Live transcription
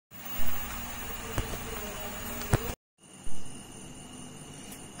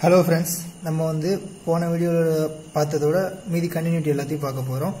Hello friends, நம்ம வந்து போன வீடியோல பார்த்ததோட மீதி கண்டினியூட்டி எல்லாத்தையும் பார்க்க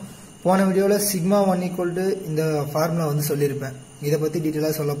போறோம். போன வீடியோல சிக்மா 1 இந்த ஃபார்முலா வந்து சொல்லிருப்பேன். இத பத்தி டீடைலா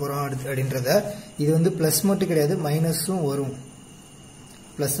சொல்ல போறோம் அப்படின்றத. இது வந்து பிளஸ் மட்டும் கிடையாது, மைனஸும் வரும்.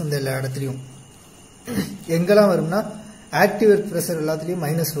 பிளஸ் இந்த எல்லா இடத்துலயும் எங்கெல்லாம் வரும்னா ஆக்டிவ் எர்த் பிரஷர் எல்லாத்துலயும்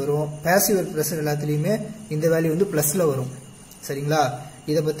மைனஸ் வரும், பாசிவ் எர்த் பிரஷர் எல்லாத்துலயுமே இந்த வேல்யூ வந்து பிளஸ்ல வரும். சரிங்களா?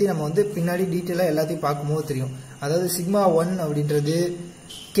 இத பத்தி நம்ம வந்து பின்னாடி டீடைலா எல்லாத்தையும் பார்க்கும்போது தெரியும். அதாவது சிக்மா 1 அப்படின்றது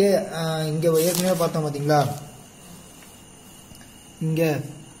கே இங்க ஏற்கனவே பார்த்தோம் பாத்தீங்களா? இங்க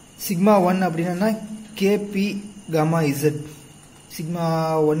சிக்மா 1 அப்படின்னா கேபி காமா இசட். சிக்மா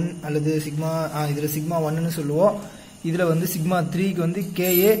 1 அல்லது சிக்மா இதுல சிக்மா 1 ன்னு சொல்லுவோம். இதுல வந்து சிக்மா 3க்கு வந்து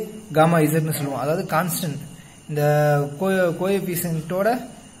கேஏ காமா இசட்னு சொல்லுவோம். அதாவது கான்ஸ்டன்ட் இந்த கோஎஃபிஷியன்ட்டோட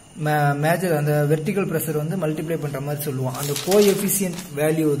மேஜர் அந்த வெர்டிகல் பிரஷர் வந்து மல்டிப்ளை பண்ற மாதிரி சொல்லுவோம். அந்த கோஎஃபிஷியன்ட்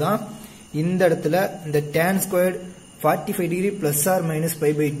வேல்யூ தான் இந்த இடத்துல இந்த tan squared 45 degree plus R minus by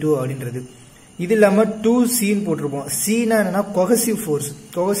by 2 அப்படின்றது. இது இல்லாம 2c ன்னு போட்டிருப்போம். c னா என்னன்னா கொஹசிவ் ஃபோர்ஸ்.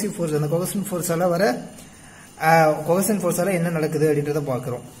 கொஹசிவ் ஃபோர்ஸ் அந்த கொஹசிவ் ஃபோர்ஸால வர கொஹசிவ் ஃபோர்ஸால என்ன நடக்குது அப்படின்றத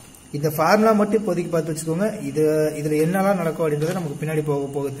பாக்குறோம். இந்த ஃபார்முலா மட்டும் இப்போதைக்கு பார்த்து வச்சுக்கோங்க. இதுல என்னெல்லாம் நடக்கும் அப்படின்றத நமக்கு பின்னாடி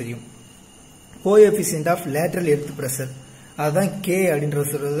போக போக தெரியும். Coefficient of lateral earth pressure அதுதான் K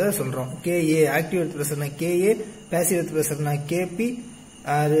அப்படின்றத சொல்றோம். KA active earth பிரஷர்னா KA, passive earth பிரஷர்னா KP,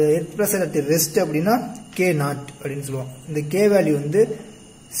 earth pressure at rest அப்படின்னா K0 அப்படின்னு சொல்லுவோம். இந்த K வேல்யூ வந்து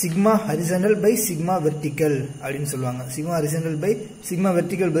sigma horizontal pi sigma vertical அப்படின்னு சொல்லுவாங்க. Sigma horizontal pi sigma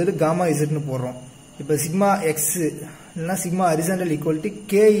vertical பதில் காமா இசட்னு போடுறோம். இப்ப சிக்மா எக்ஸ் இல்லைன்னா sigma horizontal equal to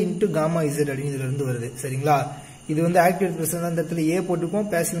K into gamma Z அப்படின்னு இதுல இருந்து வருது. சரிங்களா? இது வந்து ஆக்டிவ் எர்த் பிரஷர் அந்த இடத்துல A போட்டுக்கும்,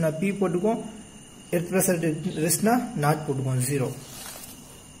 பாசிவ்னா P போட்டுக்கும், earth pressure ரெஸ்ட்னா not போட்டுக்கும் 0.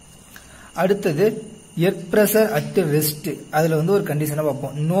 அடுத்தது எர்த் பிரஷர் அட் ரெஸ்ட். அதுல வந்து ஒரு கண்டிஷனை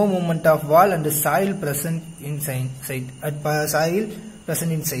பார்ப்போம். No movement of wall and soil present in side. At soil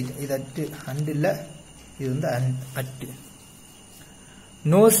present in side. இது அட் அண்ட் இல்ல, இது வந்து at.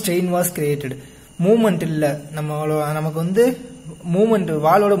 No strain was created. Movement இல்ல, நமக்கு வந்து மூவ்மெண்ட்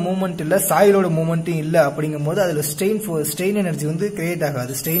வாலோட மூவ்மெண்ட் இல்ல, சாயிலோட மூவ்மெண்ட்டும் இல்ல. அப்படிங்கும் போது அதுல ஸ்ட்ரெயின் எனர்ஜி வந்து கிரியேட்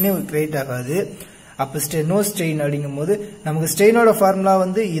ஆகாது, ஸ்ட்ரெயினே கிரியேட் ஆகாது. அப்ப நோ ஸ்ட்ரெயின் அப்படிங்கும் போது நமக்கு ஸ்ட்ரெயினோட ஃபார்முலா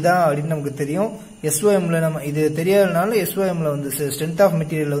வந்து இதான் அப்படின்னு நமக்கு தெரியும். SOMல நம்ம இது தெரியாதனால SOMல வந்து ஸ்ட்ரென்த் ஆஃப்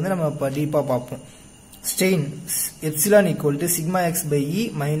மெட்டீரியல் வந்து நம்ம டீப்பா பார்ப்போம். Strain epsilon equal to sigma X by E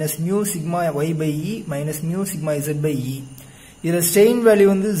minus mu sigma Y by E minus mu sigma Z by இ. இதுல ஸ்ட்ரெயின் வேல்யூ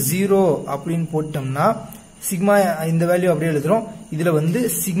வந்து 0 அப்படின்னு போட்டோம்னா சிக்மா இந்த வேல்யூ அப்படியே எழுதுறோம். இதுல வந்து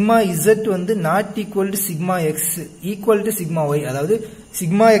சிக்மா இசட் வந்து not equal to sigma X equal to sigma Y. அதாவது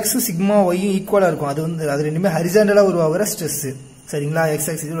சிக்மா எக்ஸ் சிக்மா ஒய் ஈக்குவலா இருக்கும். அது வந்து அது ரெண்டுமே ஹரிசாண்டலா உருவாகிற ஸ்ட்ரெஸ். சரிங்களா? X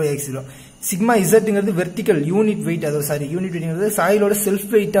axis Y axis. Sigma இசட்ங்கிறது vertical unit wait. அதாவது சாரி யூனிட் வெயிட்ங்கிறது சாயிலோட செல்ஃப்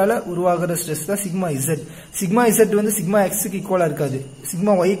வெயிட்டால உருவாகிற ஸ்ட்ரெஸ் தான் சிக்மா இசட். சிக்மா இசட் வந்து சிக்மா எக்ஸுக்கு ஈக்குவலா இருக்காது,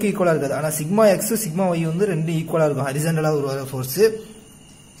 சிக்மா ஒய்க்கு ஈக்குவலா இருக்காது. ஆனா சிக்மா எக்ஸ் சிக்மா ஒய் வந்து ரெண்டு ஈக்குவலா இருக்கும், ஹரிசாண்டலா உருவாகிற ஃபோர்ஸ்.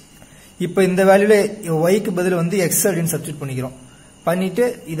 இப்ப இந்த வேல்யூல ஒய்க்கு பதில் வந்து எக்ஸ் அப்படின்னு சப்ஸ்டிட் பண்ணிக்கிறோம். பண்ணிட்டு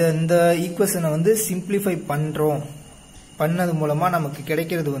இந்த ஈக்குவேஷனை வந்து சிம்பிளிஃபை பண்றோம். பண்ணது மூலமா நமக்கு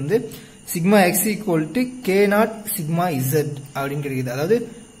கிடைக்கிறது வந்து sigma X equal to K0 sigma Z அப்படின்னு கிடைக்குது. அதாவது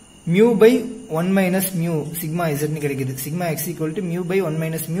mu by 1 minus mu sigma இசட்னு கிடைக்குது. Sigma X equal to mu by 1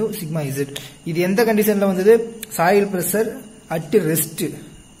 minus mu sigma Z. இது எந்த கண்டிஷன்ல வந்தது? Soil pressure at rest.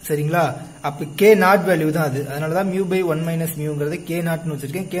 சரிங்களா? அப்ப K0 வேல்யூ தான் அது. அதனாலதான் மியூ பை 1 மைனஸ் மியூங்கிறது K0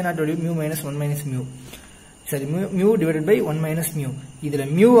 வச்சிருக்கேன். K0 value mu minus 1 minus mu. சரி, mu divided by 1 minus mu. இதுல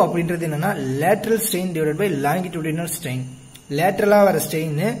மியூ அப்படின்றது என்னன்னா lateral strain divided by longitudinal strain. லேட்டரலா வர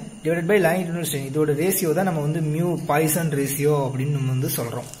strain divided by longitudinal strain. இதோட ரேஷியோ தான் நம்ம வந்து மியூ பாய்சன் ரேஷியோ அப்படின்னு நம்ம வந்து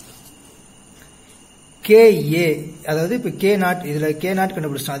சொல்றோம். KA அதாவது இப்ப K0 இதுல K0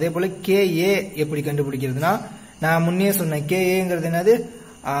 கண்டுபிடிச்சோம். அதே போல KA எப்படி கண்டுபிடிக்கிறதுனா நான் முன்னே சொன்னேன். KAங்கிறது என்னது?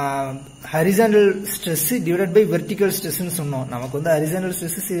 Horizontal stress divided by vertical ஸ்ட்ரெஸ்னு சொன்னோம். நமக்கு வந்து ஹரிசாண்டல்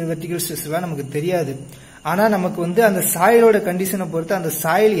ஸ்ட்ரெஸ் வெர்டிகல் ஸ்ட்ரெஸ் எல்லாம் நமக்கு தெரியாது. ஆனா நமக்கு வந்து அந்த சாயிலோட கண்டிஷனை பொறுத்து அந்த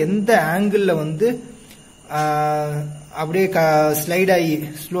சாயில் எந்த ஆங்கிள் வந்து அப்படியே ஸ்லைட் ஆகி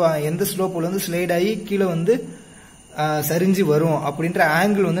எந்த ஸ்லோப்ல வந்து ஸ்லைட் ஆகி கீழே வந்து சரிஞ்சு வரும் அப்படின்ற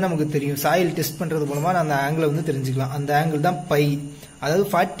ஆங்கிள் வந்து நமக்கு தெரியும். சாயில் டெஸ்ட் பண்றது மூலமா அந்த ஆங்கிள் வந்து தெரிஞ்சுக்கலாம். அந்த ஆங்கிள் தான் பை. அதாவது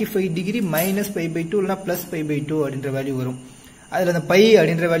 45 டிகிரி மைனஸ் பை பை 2 இல்லைன்னா பிளஸ் பை பை 2 அப்படின்ற வேல்யூ வரும். அதுல அந்த பை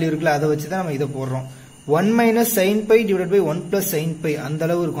அப்படின்ற வேல்யூ இருக்குல்ல, அதை வச்சுதான் நம்ம இதை போடுறோம். 1 minus sign by divide by 1 plus sign by அந்த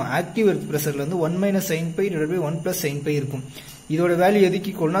அளவு இருக்கும். ஆக்டிவ் எர்த் பிரஷர்ல வந்து 1 minus sign by divide by 1 plus sign by இருக்கும். இதோட வேல்யூ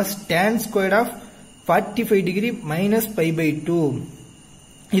எதுக்கு ஈக்குவல்னா tan square of 45 degree minus by by 2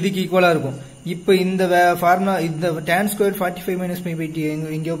 இதுக்கு ஈக்குவலா இருக்கும். இப்ப இந்த ஃபார்முலா இந்த tan square 45 minus by by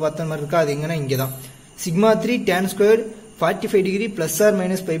 2 எங்கேயோ பார்த்த மாதிரி இருக்கா? அது எங்கன்னா இங்கதான். Sigma 3 tan square 45 degree plus R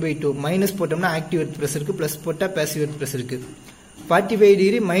minus by by 2 minus போட்டோம்னா ஆக்டிவ் எர்த் பிரஷருக்கு, பிளஸ் போட்டா passive earth பிரஷருக்கு. 45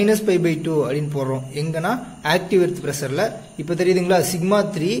 degree minus by by 2 அப்படின்னு போடுறோம். எங்கன்னா ஆக்டிவ் எர்த் பிரஷர்ல. இப்போ தெரியுதுங்களா, சிக்மா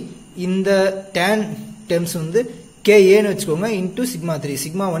 3 இந்த டேன் டெர்ம்ஸ் வந்து KAன்னு வச்சுக்கோங்க into sigma 3.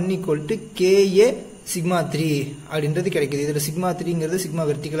 Sigma 1 equal to KA sigma 3 அப்படின்றது கிடைக்குது. இதுல சிக்மா 3ங்கிறது சிக்மா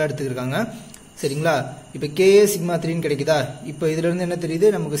வெர்டிகலா எடுத்துக்கிருக்காங்க. சரிங்களா, இப்போ KA சிக்மா 3ன்னு கிடைக்குதா. இப்போ இதுல இருந்து என்ன தெரியுது,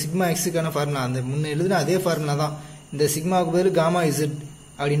 நமக்கு சிக்மா எக்ஸுக்கான ஃபார்முலா அந்த முன்ன எழுதுன அதே ஃபார்முலா தான். இந்த சிக்மாவுக்கு பதில் காமா இசட்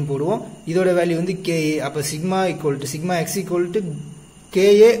அப்படின்னு போடுவோம். இதோட வேல்யூ வந்து KA. அப்ப sigma equal to sigma X equal to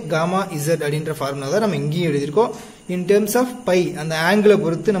KA gamma Z அப்படின்ற ஃபார்முலா தான் நம்ம இங்கேயும் எழுதியிருக்கோம். இன் டெர்ம்ஸ் ஆஃப் பை அந்த ஆங்கிளை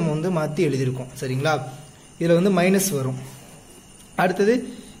பொறுத்து நம்ம வந்து மாற்றி எழுதியிருக்கோம். சரிங்களா, இதுல வந்து மைனஸ் வரும். அடுத்தது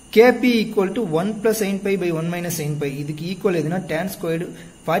KP equal to 1 plus sign by by 1 minus sign by. இதுக்கு ஈக்குவல் எதுனா tan squared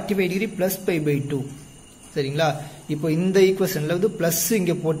 45 degree plus by by 2. சரிங்களா, இப்போ இந்த ஈக்குவேஷன்ல வந்து பிளஸ்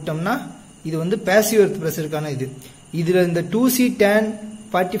இங்க போட்டோம்னா இது வந்து பாசிவ் எர்த் பிரஷருக்கான இது. இதுல இந்த 2c tan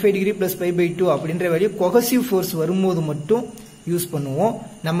 45 degree plus by by 2 அப்படின்ற வேல்யூ கொஹசிவ் ஃபோர்ஸ் வரும்போது மட்டும் யூஸ் பண்ணுவோம்.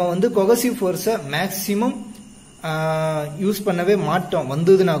 நம்ம வந்து கொஹசிவ் ஃபோர்ஸை மேக்சிமம் யூஸ் பண்ணவே மாட்டோம்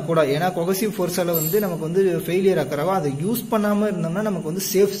வந்ததுன்னா கூட. ஏன்னா கொஹசிவ் ஃபோர்ஸால வந்து நமக்கு வந்து ஃபெயிலியர் ஆக்கிறவா அதை யூஸ் பண்ணாம இருந்தோம்னா நமக்கு வந்து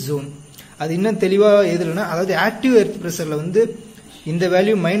சேஃப் ஜோன். அது இன்னும் தெளிவா எதுலன்னா, அதாவது ஆக்டிவ் எர்த் பிரஷர்ல வந்து இந்த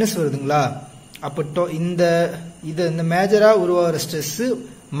வேல்யூ மைனஸ் வருதுங்களா, அப்போ இந்த மேஜரா உருவாகிற ஸ்ட்ரெஸ்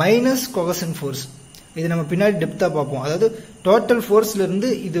மைனஸ் கொஹசன் ஃபோர்ஸ். இது நம்ம பின்னாடி டெப்தா பார்ப்போம். அதாவது டோட்டல் ஃபோர்ஸ்ல இருந்து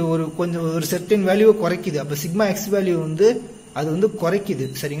இது ஒரு கொஞ்சம் ஒரு செர்டன் வேல்யூவை குறைக்குது. அப்ப சிக்மா எக்ஸ் வேல்யூ வந்து அது வந்து குறைக்குது.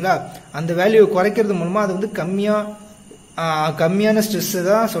 சரிங்களா, அந்த வேல்யூவை குறைக்கிறது மூலமா அது வந்து கம்மியான ஸ்ட்ரெஸ்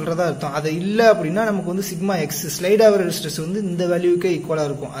தான் சொல்றதா அர்த்தம். அது இல்லை அப்படின்னா நமக்கு வந்து சிக்மா எக்ஸ் ஸ்லைட் ஆகிற ஸ்ட்ரெஸ் வந்து இந்த வேல்யூக்கே ஈக்குவலா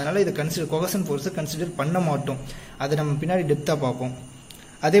இருக்கும். அதனால இதை கொஹசன் ஃபோர்ஸை கன்சிடர் பண்ண மாட்டோம். அதை நம்ம பின்னாடி டெப்தா பார்ப்போம்.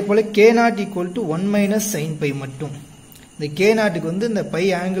 அதே போல K0 equal to 1 minus sign by மட்டும். இந்த K0க்கு வந்து இந்த பை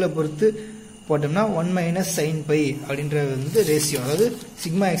ஆங்கிளை பொறுத்து போட்டோம்னா 1 மைனஸ் சைன் பை அப்படின்ற வந்து ரேஷியோ. அதாவது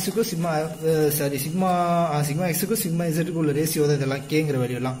சிக்மா எக்ஸுக்கும் சிக்மா எக்ஸுக்கும் சிக்மா இசட்டுக்கும் உள்ள ரேஷியோ தான் இதெல்லாம் கேங்கிற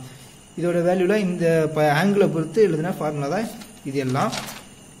வேல்யூ எல்லாம். இதோட வேல்யூலாம் இந்த ஆங்கிளை பொறுத்து எழுதுனா ஃபார்முலா தான் இது எல்லாம்.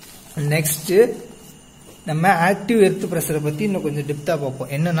 நெக்ஸ்ட் நம்ம ஆக்டிவ் எர்த் பிரஷரை பத்தி இன்னும் கொஞ்சம் டெப்தா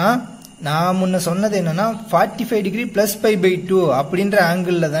பார்ப்போம். என்னன்னா, நான் முன்ன சொன்னது என்னன்னா 45 டிகிரி பிளஸ் பை பை 2 அப்படின்ற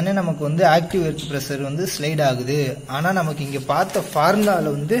ஆங்கிள் தானே நமக்கு வந்து ஆக்டிவ் எர்த் பிரஷர் வந்து ஸ்லைட் ஆகுது. ஆனா நமக்கு இங்க பார்த்த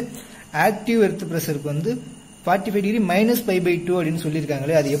ஃபார்முலால வந்து ஆக்டிவ் எர்த் பிரஷருக்கு வந்து 45 டிகிரி மைனஸ் பை பை 2 அப்படின்னு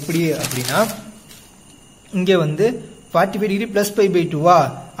சொல்லியிருக்காங்களே, அது எப்படி அப்படின்னா, இங்க வந்து 45 டிகிரி பிளஸ் பை பை 2வா,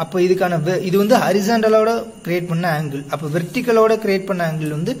 அப்போ இதுக்கான இது வந்து ஹரிசாண்டலோட கிரியேட் பண்ண ஆங்கிள். அப்போ வெர்டிகலோட கிரியேட் பண்ண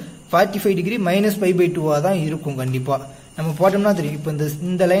ஆங்கிள் வந்து 45 டிகிரி மைனஸ் பை பை 2வா தான் இருக்கும் கண்டிப்பா. நம்ம போட்டோம்னா தெரியும். இப்போ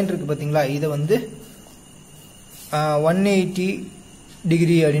இந்த லைன் இருக்கு பாத்தீங்களா, இதை வந்து 180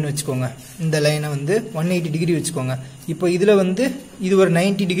 டிகிரி அப்படின்னு வச்சுக்கோங்க. இந்த லைனை வந்து 180 டிகிரி வச்சுக்கோங்க. இப்போ இதுல வந்து இது ஒரு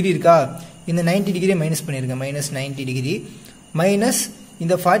 90 டிகிரி இருக்கா, இந்த 90 டிகிரி மைனஸ் பண்ணிருங்க. மைனஸ் 90 டிகிரி மைனஸ்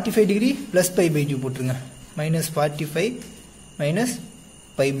இந்த 45 டிகிரி பிளஸ் பை பை 2 போட்டுருங்க. Minus 45 minus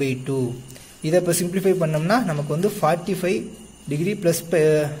by by 2. இதை இப்போ சிம்பிளிஃபை பண்ணோம்னா நமக்கு வந்து 45 degree plus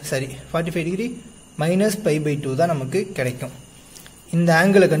 45 degree minus by by 2 தான் நமக்கு கிடைக்கும். இந்த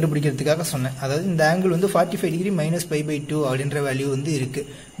ஆங்கிளை கண்டுபிடிக்கிறதுக்காக சொன்னேன். அதாவது இந்த ஆங்கிள் வந்து 45 டிகிரி மைனஸ் பை பை 2 அப்படின்ற வேல்யூ வந்து இருக்கு,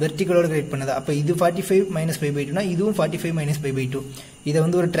 வெர்டிகலோட கிரியேட் பண்ணது. அப்போ இது 45 மைனஸ் பை பை 2னா இதுவும் 45 மைனஸ் பை பை 2. இதை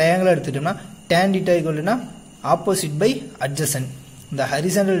வந்து ஒரு ட்ரையாங்கிளா எடுத்துட்டோம்னா tan θ ஈக்குவல்னா ஆப்போசிட் பை அட்ஜசன்ட், இந்த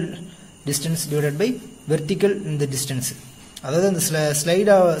horizontal distance divided by vertical இந்த டிஸ்டன்ஸ். அதாவது அந்த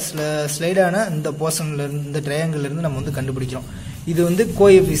ஸ்லைடான இந்த போர்ஷன்ல இருந்து இந்த ட்ரையாங்கிள் இருந்து நம்ம வந்து கண்டுபிடிக்கிறோம். இது வந்து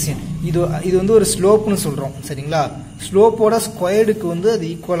கோஎஃபிஷியன்ட். இது வந்து ஒரு ஸ்லோப்னு சொல்றோம். சரிங்களா, ஸ்லோப்போட ஸ்கொயர்டுக்கு வந்து அது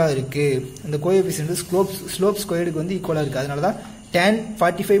ஈக்குவலா இருக்கு. இந்த கோஎஃபிஷியன்ட் ஸ்லோப் ஸ்கொயர்டுக்கு வந்து ஈக்குவலா இருக்கு. அதனாலதான் tan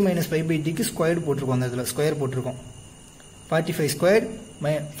 45 மைனஸ் பை பை டிக்கு ஸ்கொயர்டு போட்டிருக்கோம். அந்த இடத்துல ஸ்கொயர் போட்டிருக்கோம். 45 square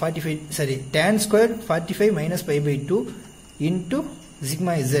tan square 45 minus by by 2 into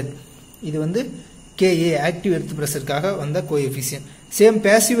sigma Z. இது வந்து KA ஆக்டிவ் எர்த் பிரஷருக்காக வந்த கோஎஃபிஷியன்ட். சேம்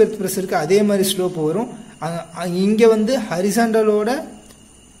பேசிவ் எர்த் பிரஷருக்கு அதே மாதிரி ஸ்லோப் வரும். இங்க வந்து ஹரிசாண்டலோட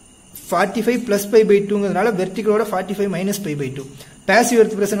 45 plus by by 2ங்கிறதுனால வெர்டிகலோட 45 minus by by 2. Passive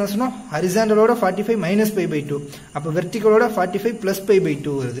earth pressure சொன்னோம் ஹரிசாண்டலோட 45 மைனஸ் பை பை 2. அப்போ வெர்டிகலோட 45 பிளஸ் பை பை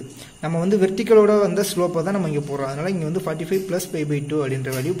 2 வருது. நம்ம வந்து வெர்டிகலோட வந்த ஸ்லோப்பை தான் நம்ம இங்க போடுறோம். அதனால இங்க வந்து 45 பிளஸ் பை பை 2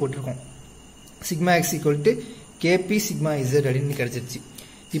 அப்படின்ற வேல்யூ போட்டிருக்கோம். Sigma X equal to KP sigma Z அப்படின்னு கிடைச்சிருச்சு.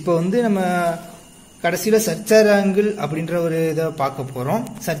 இப்போ வந்து நம்ம கடைசியில சர்ச்சார்ஜ் ஆங்கிள் அப்படின்ற ஒரு இதை பார்க்க போறோம்.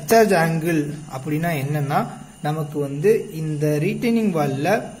 சர்ச்சார்ஜ் ஆங்கிள் அப்படின்னா என்னன்னா, நமக்கு வந்து இந்த ரீட்டைனிங் வால்ல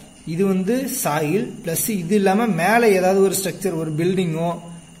இது வந்து சாயில் பிளஸ் இது இல்லாம மேல ஏதாவது ஒரு ஸ்ட்ரக்சர், ஒரு பில்டிங்கோ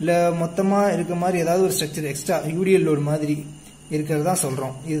இல்ல மொத்தமா இருக்க மாதிரி ஏதாவது ஒரு ஸ்ட்ரக்சர் எக்ஸ்ட்ரா யூடிஎல் லோடு மாதிரி இருக்கிறதா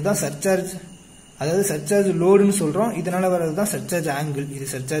சொல்றோம். இதுதான் சர்ச்சார்ஜ், அதாவது சர்ச்சார்ஜ் லோடுன்னு சொல்றோம். இதனால வர்றதுதான் சர்ச்சார்ஜ் ஆங்கிள். இது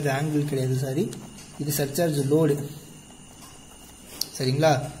சர்ச்சார்ஜ் ஆங்கிள் கிடையாது, இது சர்ச்சார்ஜ் லோடு. சரிங்களா,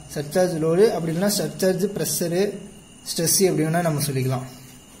 சர்ச்சார்ஜ் லோடு அப்படி இல்லைன்னா சர்ச்சார்ஜ் பிரஷரு ஸ்ட்ரெஸ் எப்படி வேணா நம்ம சொல்லிக்கலாம்.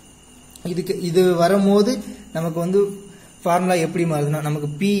 இது வரும்போது நமக்கு வந்து ஃபார்முலா எப்படி மாறுதுன்னா நமக்கு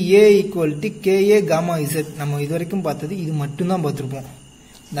PA = KA gamma Z. நம்ம இது வரைக்கும் பார்த்தது இது மட்டும்தான் பார்த்துருப்போம்.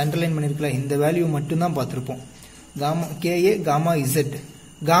 இந்த அண்டர்லைன் பண்ணிருக்கலாம் இந்த வேல்யூ மட்டும்தான் பார்த்துருப்போம். KA gamma Z.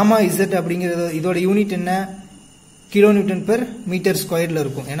 gamma Z அப்படிங்கிறது இதோட யூனிட் என்ன? கிலோநியூட்டன் பெர் மீட்டர் ஸ்கொயர்ல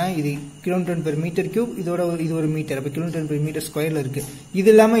இருக்கும். ஏன்னா இது கிலோநியூட்டன் பெர் மீட்டர் கியூப், இதோட இது ஒரு மீட்டர், அப்ப கிலோநியூட்டன் பெர் மீட்டர் ஸ்கொயர்ல இருக்கு. இது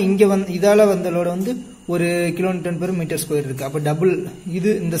இல்லாம இங்க இதால வந்தலோட வந்து ஒரு கிலோநியூட்டன் பெர் மீட்டர் ஸ்கொயர் இருக்கு. அப்ப டபுள் இது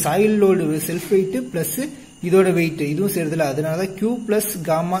இந்த soil load self wait plus இதோட வெயிட் இதுவும் சேர்த்துல, அதனாலதான் Q பிளஸ்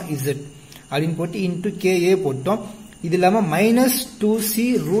காமா Z அப்படின்னு போட்டு இன்டு KA போட்டோம். இது இல்லாம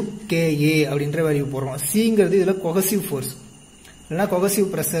 -2C√KA அப்படின்ற வேல்யூ போடுறோம். சிங்கிறது இதுல கொஹசிவ் ஃபோர்ஸ் இல்லைன்னா கொஹசிவ்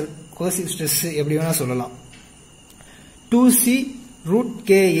பிரஷர், கொஹசிவ் ஸ்ட்ரெஸ் எப்படி வேணா சொல்லலாம்.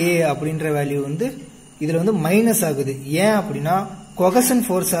 2C√KA அப்படின்ற வேல்யூ வந்து இதுல வந்து மைனஸ் ஆகுது. ஏன் அப்படின்னா கொஹசன்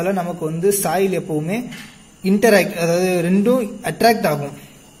ஃபோர்ஸால நமக்கு வந்து சாயில் எப்பவுமே இன்டராக்ட், அதாவது ரெண்டும் அட்ராக்ட் ஆகும்.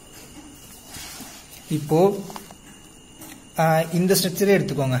 இப்போ இந்த ஸ்ட்ரக்சரே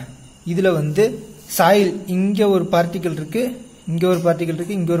எடுத்துக்கோங்க. இதுல வந்து சாயில் இங்க ஒரு பார்ட்டிகல் இருக்கு, இங்க ஒரு பார்ட்டிகல்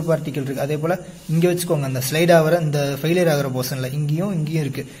இருக்கு, இங்க ஒரு பார்ட்டிகல் இருக்கு. அதே போல இங்க வச்சுக்கோங்க, அந்த ஸ்லைட் ஆகிற இந்த ஃபெயிலியர் ஆகிற போர்ஷன்ல இங்கேயும் இங்கேயும்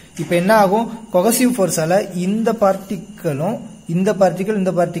இருக்கு. இப்ப என்ன ஆகும்? கொஹசிவ் ஃபோர்ஸால இந்த பார்ட்டிகளும் இந்த பார்ட்டிகல்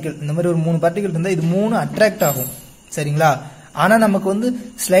இந்த பார்ட்டிகல் இந்த மாதிரி ஒரு 3 பார்ட்டிகல் இருந்தா இது 3 அட்ராக்ட் ஆகும். சரிங்களா? ஆனா நமக்கு வந்து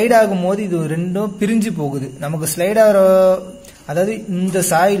ஸ்லைட் ஆகும் போது இது ரெண்டும் பிரிஞ்சு போகுது. நமக்கு ஸ்லைட் ஆகிற, அதாவது இந்த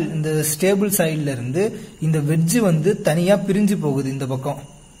சாயில், இந்த ஸ்டேபிள் சாயில்ல இருந்து இந்த வெட்ஜ் வந்து தனியா பிரிஞ்சு போகுது இந்த பக்கம்.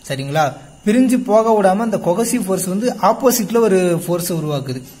 சரிங்களா? பிரிஞ்சு போக விடாம இந்த கொஹசிவ் ஃபோர்ஸ் வந்து ஆப்போசிட்ல ஒரு ஃபோர்ஸ்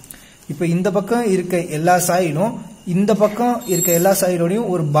உருவாக்குது. இப்ப இந்த பக்கம் இருக்க எல்லா சாயிலும் இந்த பக்கம் இருக்க எல்லா சாயிலோடையும்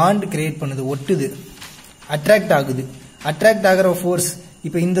ஒரு பாண்ட் கிரியேட் பண்ணுது, ஒட்டுது, அட்ராக்ட் ஆகுது. அட்ராக்ட் ஆகிற ஃபோர்ஸ்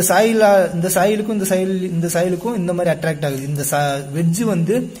இப்ப இந்த சாயிலுக்கும் இந்த சாயிலுக்கும் இந்த மாதிரி அட்ராக்ட் ஆகுது. இந்த வெட்ஜ்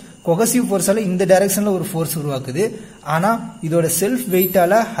வந்து கொஹசிவ் ஃபோர்ஸால இந்த டைரக்ஷன்ல ஒரு ஃபோர்ஸ் உருவாக்குது. ஆனா இதோட செல்ஃப்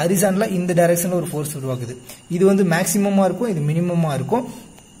வெயிட்டால ஹரிசான்ல இந்த டைரக்ஷன்ல ஒரு ஃபோர்ஸ் உருவாக்குது. இது வந்து மேக்சிமமா இருக்கும், இது மினிமமா இருக்கும்.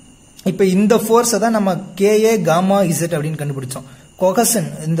 இப்ப இந்த ஃபோர்ஸை தான் நம்ம KA gamma Z அப்படின்னு கண்டுபிடிச்சோம். கொஹசன்,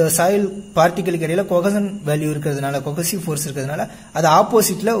 இந்த சாயில் பார்ட்டிகளுக்கு இடையில கொஹசன் வேல்யூ இருக்கிறதுனால, கொஹசிவ் ஃபோர்ஸ் இருக்கிறதுனால அது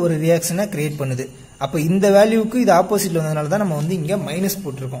ஆப்போசிட்ல ஒரு ரியாக்ஷனை கிரியேட் பண்ணுது. அப்ப இந்த வேல்யூக்கு இது ஆப்போசிட்ல வந்ததுனால தான் நம்ம வந்து இங்க மைனஸ்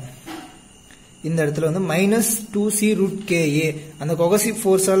போட்டிருக்கோம். இந்த இடத்துல வந்து -2C√KA, அந்த கொஹசிவ்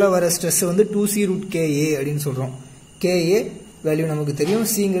ஃபோர்ஸால வர ஸ்ட்ரெஸ் வந்து 2C√KA அப்படின்னு சொல்றோம். KA வேல்யூ நமக்கு தெரியும்,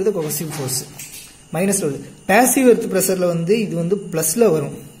 சிங்கிறது கொஹசிவ் ஃபோர்ஸ். மைனஸ்ல வருது. பாசிவ் எர்த் பிரஷர்ல வந்து இது வந்து பிளஸ்ல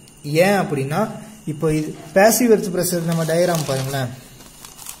வரும். ஏன் அப்படின்னா இப்போ இது பாசிவ் எர்த் பிரஷர், நம்ம டயகிராம் பாருங்களேன்.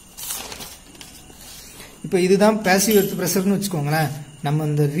 இப்போ இதுதான் பாசிவ் எர்த் பிரஷர்னு வச்சுக்கோங்களேன். நம்ம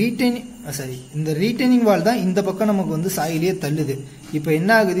இந்த ரீட்டைனிங் வால் தான் இந்த பக்கம் நமக்கு வந்து சாயிலே தள்ளுது. இப்போ என்ன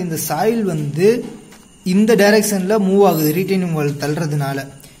ஆகுது? இந்த சாயில் வந்து இந்த டைரக்ஷன்ல மூவ் ஆகுது ரீட்டைனிங் வால் தள்ளுறதுனால.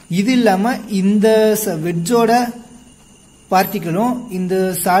 இது இல்லாம இந்த வெட்ஜோட பார்ட்டிகளும் இந்த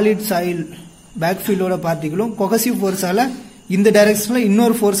சாலிட் சாயில் பேக்ஃபீல்டோட பார்ட்டிகளும் கொஹசிவ் ஃபோர்ஸால இந்த டைரக்ஷன்ல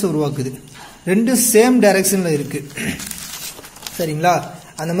இன்னொரு ஃபோர்ஸ் உருவாக்குது. ரெண்டும் சேம் டைரக்ஷன்ல இருக்கு. சரிங்களா?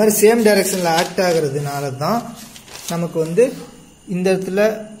 அந்த மாதிரி சேம் டைரக்ஷன்ல ஆக்ட் ஆகிறதுனால தான் நமக்கு வந்து இந்த இடத்துல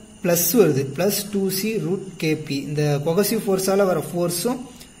பிளஸ் வருது, +2C√KP. இந்த கொஹசிவ் ஃபோர்ஸால வர ஃபோர்ஸும்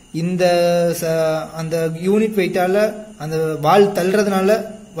இந்த அந்த யூனிட் வெயிட்டால அந்த வால் தள்ளுறதுனால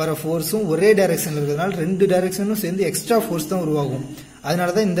வர ஃபோர்ஸும் ஒரே டைரக்ஷன்ல இருக்கிறதுனால 2 டைரக்ஷனும் சேர்ந்து எக்ஸ்ட்ரா ஃபோர்ஸ் தான் உருவாகும்.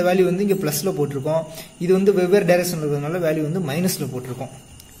 அதனாலதான் இந்த வேல்யூ வந்து இங்க பிளஸ்ல போட்டிருக்கோம். இது வந்து வெவ்வேறு டைரக்ஷன்ல இருக்கிறதுனால வேல்யூ வந்து மைனஸ்ல போட்டிருக்கோம்.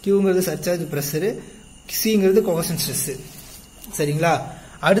 Qங்கிறது சர்சார்ஜ் பிரஷர், Cங்கிறது கொஹசன் ஸ்ட்ரெஸ். சரிங்களா?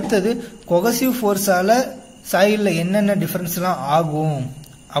 அடுத்தது கொஹசிவ் ஃபோர்ஸால சாயில்ல என்னென்ன டிஃபரன்ஸ் எல்லாம் ஆகும்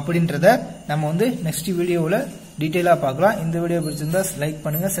அப்படின்றத நம்ம வந்து நெக்ஸ்ட் வீடியோவில் டீட்டெயிலா பார்க்கலாம். இந்த வீடியோ பிடிச்சிருந்தா லைக்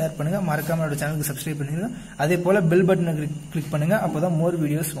பண்ணுங்க, ஷேர் பண்ணுங்க, மறக்காம என்னோட சேனலுக்கு சப்ஸ்கிரைப் பண்ணுங்க. அதே போல பெல் பட்டனை கிளிக் பண்ணுங்க. அப்பதான் மோர்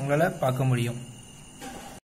வீடியோஸ் உங்களால பார்க்க முடியும்.